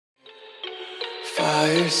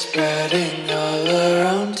Fire spreading all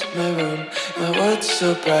around my room. My world's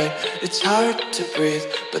so bright, it's hard to breathe,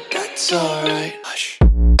 but that's alright. Hush.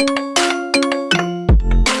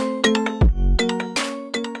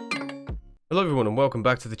 Hello everyone and welcome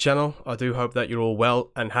back to the channel. I do hope that you're all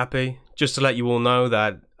well and happy. Just to let you all know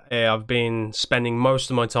that I've been spending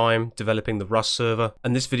most of my time developing the Rust server,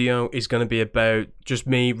 and this video is going to be about just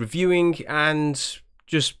me reviewing and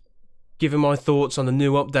just giving my thoughts on the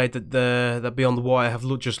new update that Beyond the Wire have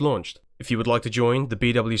just launched. If you would like to join the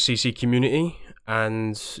BWCC community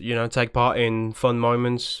and, you know, take part in fun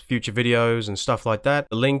moments, future videos and stuff like that,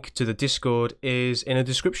 the link to the Discord is in the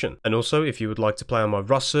description. And also, if you would like to play on my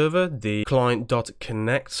Rust server, the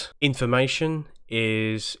client.connect information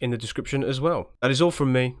is in the description as well. That is all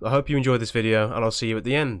from me. I hope you enjoy this video and I'll see you at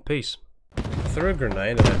the end. Peace. I threw a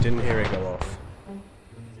grenade and I didn't hear it go off.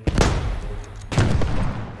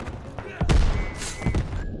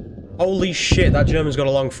 Holy shit, that German's got a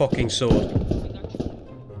long fucking sword.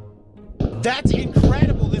 That's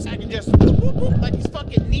incredible, this I can just whoop, whoop, whoop, like he's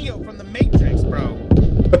fucking Neo from the Matrix, bro.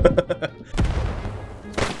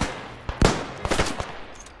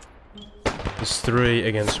 It's 3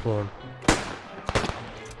 against 1.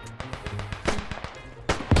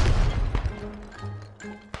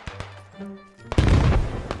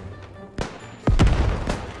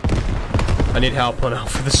 I need help on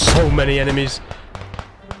Alpha, there's so many enemies.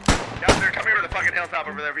 They're coming over the fucking hilltop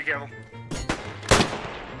over there, be careful.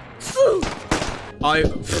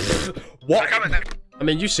 What? I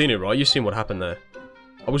mean, you've seen it, right? You've seen what happened there.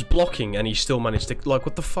 I was blocking and he still managed to, like,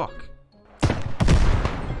 what the fuck?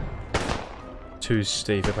 Too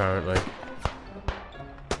steep, apparently.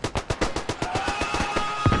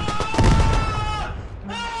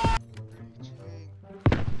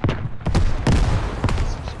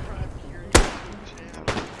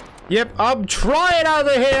 Yep, I'm trying out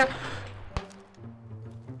of here!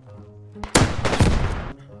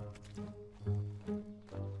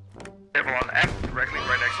 Everyone, F directly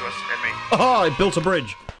right next to us and me. Oh, I built a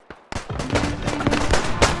bridge.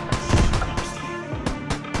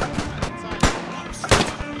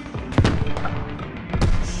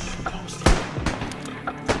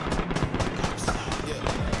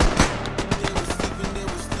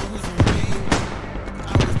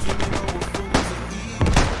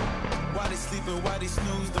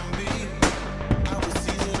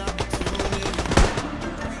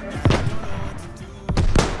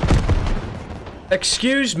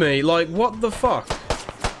 Excuse me, like, what the fuck?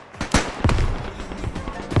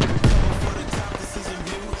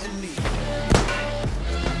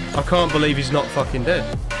 I can't believe he's not fucking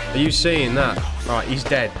dead. Are you seeing that? Alright, he's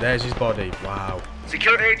dead. There's his body. Wow.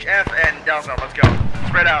 Secure H, F, and Delta. Let's go.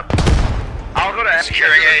 Spread out. I'll go to F.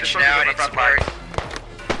 Securing H now. I need support.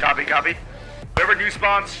 Copy, copy. Whoever new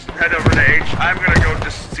spawns, head over to H. I'm gonna go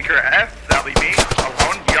just secure F. That'll be me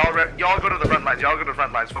alone. Y'all go to the front lines. Y'all go to the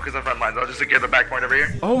front lines. Focus on front lines. I'll just secure the back point over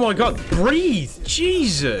here. Oh my god, breathe!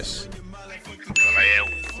 Jesus!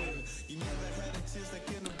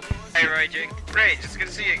 Hey, Raging. Ray, just good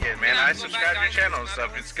to see you again, man. I subscribe to your channel and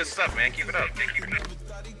stuff. It's good stuff, man. Keep it up.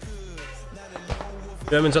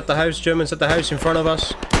 Germans at the house. Germans at the house in front of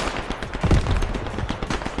us.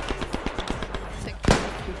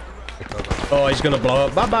 Oh, he's gonna blow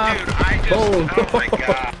up. Bye-bye! Boom! Oh my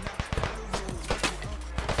god.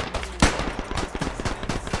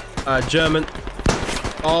 German.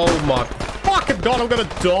 Oh my fucking god, I'm gonna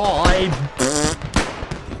die!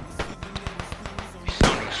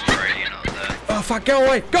 Oh fuck, go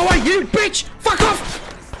away! Go away, you bitch! Fuck off!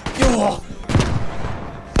 Oh,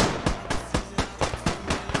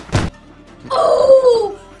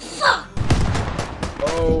 oh fuck!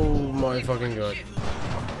 oh my fucking god.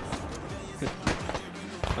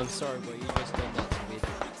 I'm sorry, but you just done that to me.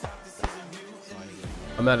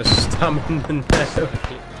 I'm out of stamina now.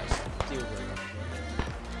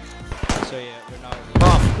 So yeah, we're now.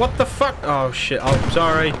 Oh, what the fuck? Oh shit, oh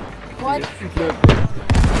sorry. What?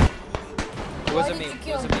 It wasn't me, it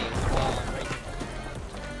wasn't me. Right.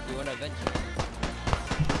 You wanna avenge me?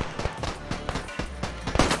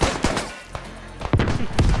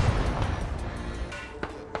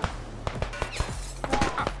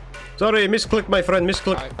 Sorry, misclick my friend,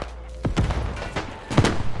 misclick. Right.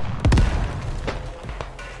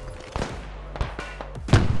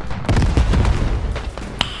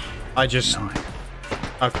 I just...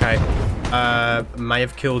 Okay. May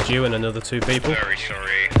have killed you and another 2 people. Very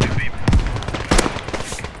sorry.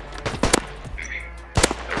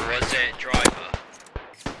 Or was it driver?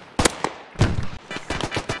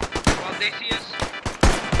 Well, they see us.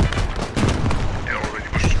 Yeah, already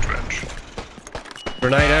pushed the trench.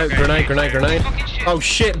 Grenade out, grenade, grenade, grenade. Fucking shit. Oh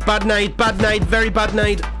shit, bad nade, very bad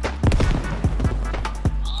nade.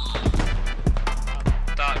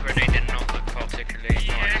 That grenade did not look particularly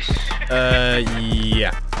nice.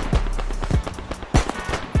 Yeah.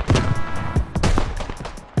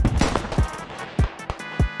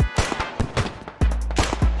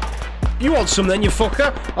 You want some then, you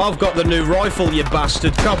fucker? I've got the new rifle, you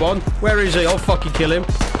bastard. Come on. Where is he? I'll fucking kill him.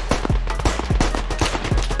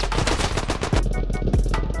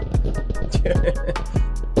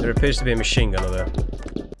 There appears to be a machine gunner there.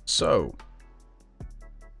 So,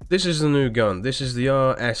 this is the new gun. This is the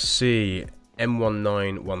RSC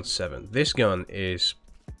M1917. This gun is...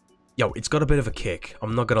 Yo, it's got a bit of a kick.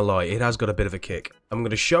 I'm not gonna lie, it has got a bit of a kick. I'm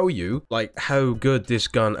gonna show you, like, how good this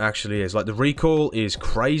gun actually is. Like, the recoil is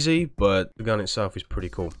crazy, but the gun itself is pretty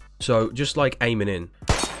cool. So, just like aiming in.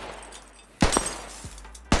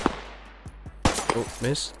 Oh,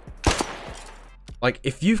 missed. Like,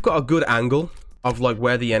 if you've got a good angle of, like,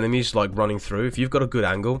 where the enemy's, like, running through, if you've got a good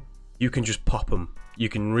angle, you can just pop them. You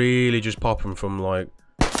can really just pop them from, like,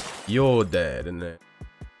 you're dead, and then...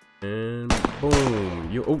 And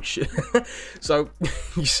boom, you oh shit. So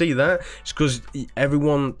you see that? It's because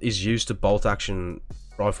everyone is used to bolt action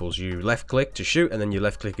rifles. You left click to shoot, and then you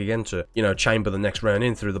left click again to, you know, chamber the next round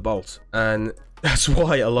in through the bolt. And that's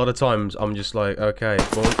why a lot of times I'm just like, okay,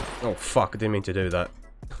 boom. Oh fuck, I didn't mean to do that.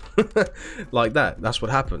 Like that. That's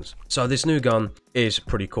what happens. So this new gun is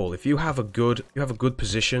pretty cool. If you have a good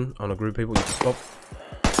position on a group of people, you just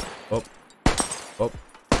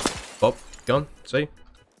pop, gun, see?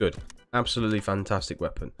 Good. Absolutely fantastic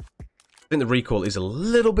weapon. I think the recoil is a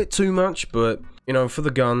little bit too much, but, you know, for the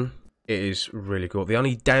gun, it is really cool. The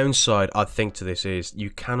only downside, I think, to this is you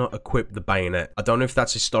cannot equip the bayonet. I don't know if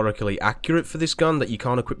that's historically accurate for this gun, that you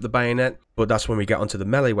can't equip the bayonet, but that's when we get onto the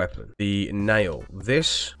melee weapon, the nail.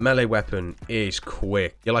 This melee weapon is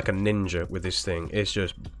quick. You're like a ninja with this thing. It's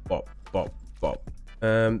just bop, bop, bop.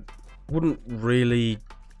 Wouldn't really...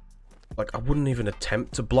 Like, I wouldn't even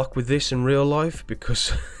attempt to block with this in real life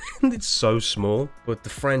because it's so small. But the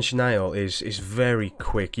French nail is very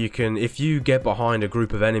quick. You can, if you get behind a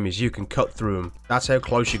group of enemies, you can cut through them. That's how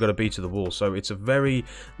close you got to be to the wall. So it's a very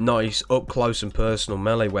nice, up close and personal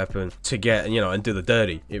melee weapon to get, you know, and do the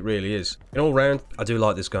dirty. It really is. In all round, I do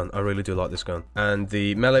like this gun. I really do like this gun. And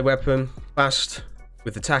the melee weapon, fast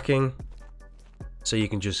with attacking. So you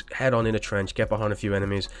can just head on in a trench, get behind a few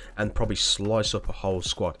enemies, and probably slice up a whole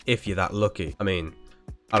squad if you're that lucky. I mean,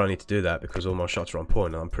 I don't need to do that because all my shots are on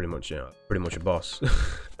point. I'm pretty much, you know, pretty much a boss.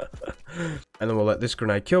 And then we'll let this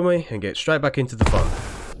grenade kill me and get straight back into the fun.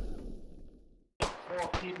 4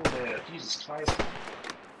 people there, Jesus Christ.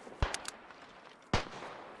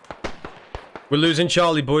 We're losing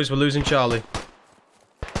Charlie, boys. We're losing Charlie.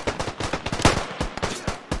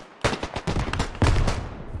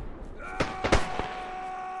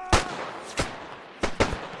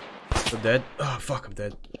 I'm dead. Oh, fuck, I'm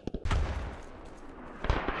dead.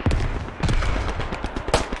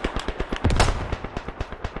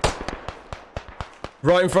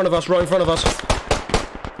 Right in front of us, right in front of us.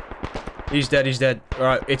 He's dead, he's dead.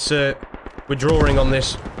 Alright, it's, we're drawing on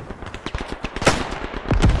this.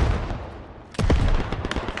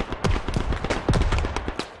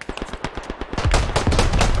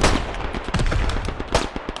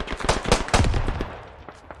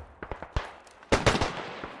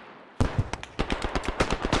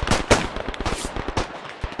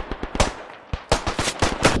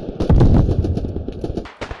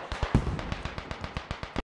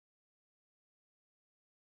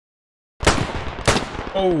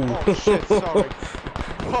 Oh shit, sorry.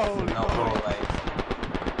 Holy No moly.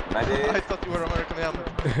 way. I thought you were American Hammer.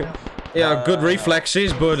 Yeah, good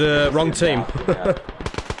reflexes, but wrong team.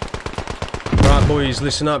 Right, boys,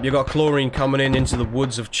 listen up. You got chlorine coming in into the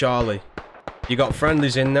woods of Charlie. You got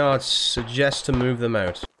friendlies in now. I'd suggest to move them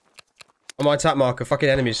out. On my tap marker, fucking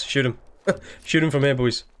enemies. Shoot them. Shoot them from here,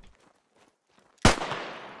 boys.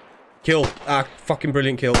 Kill. Ah, fucking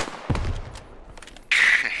brilliant kill.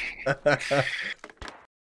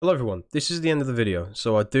 Hello everyone, this is the end of the video,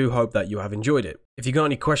 so I do hope that you have enjoyed it. If you got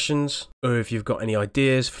any questions, or if you've got any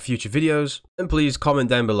ideas for future videos, then please comment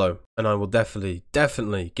down below, and I will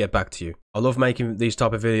definitely get back to you. I love making these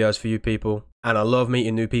type of videos for you people, and I love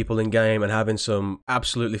meeting new people in game and having some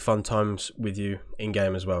absolutely fun times with you in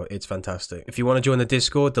game as well. It's fantastic. If you want to join the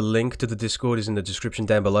Discord, the link to the Discord is in the description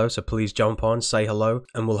down below, so please jump on, say hello,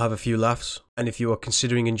 and we'll have a few laughs. And if you are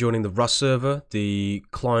considering joining the Rust server, the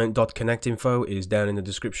client.connect info is down in the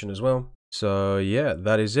description as well. So yeah,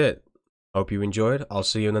 that is it. Hope you enjoyed. I'll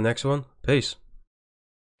see you in the next one. Peace.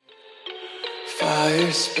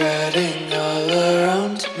 Fire spreading all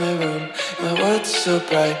around my room. My world's so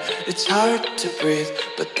bright, it's hard to breathe,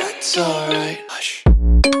 but that's alright. Hush.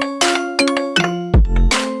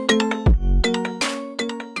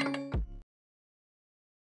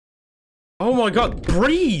 Oh my god,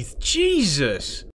 breathe! Jesus!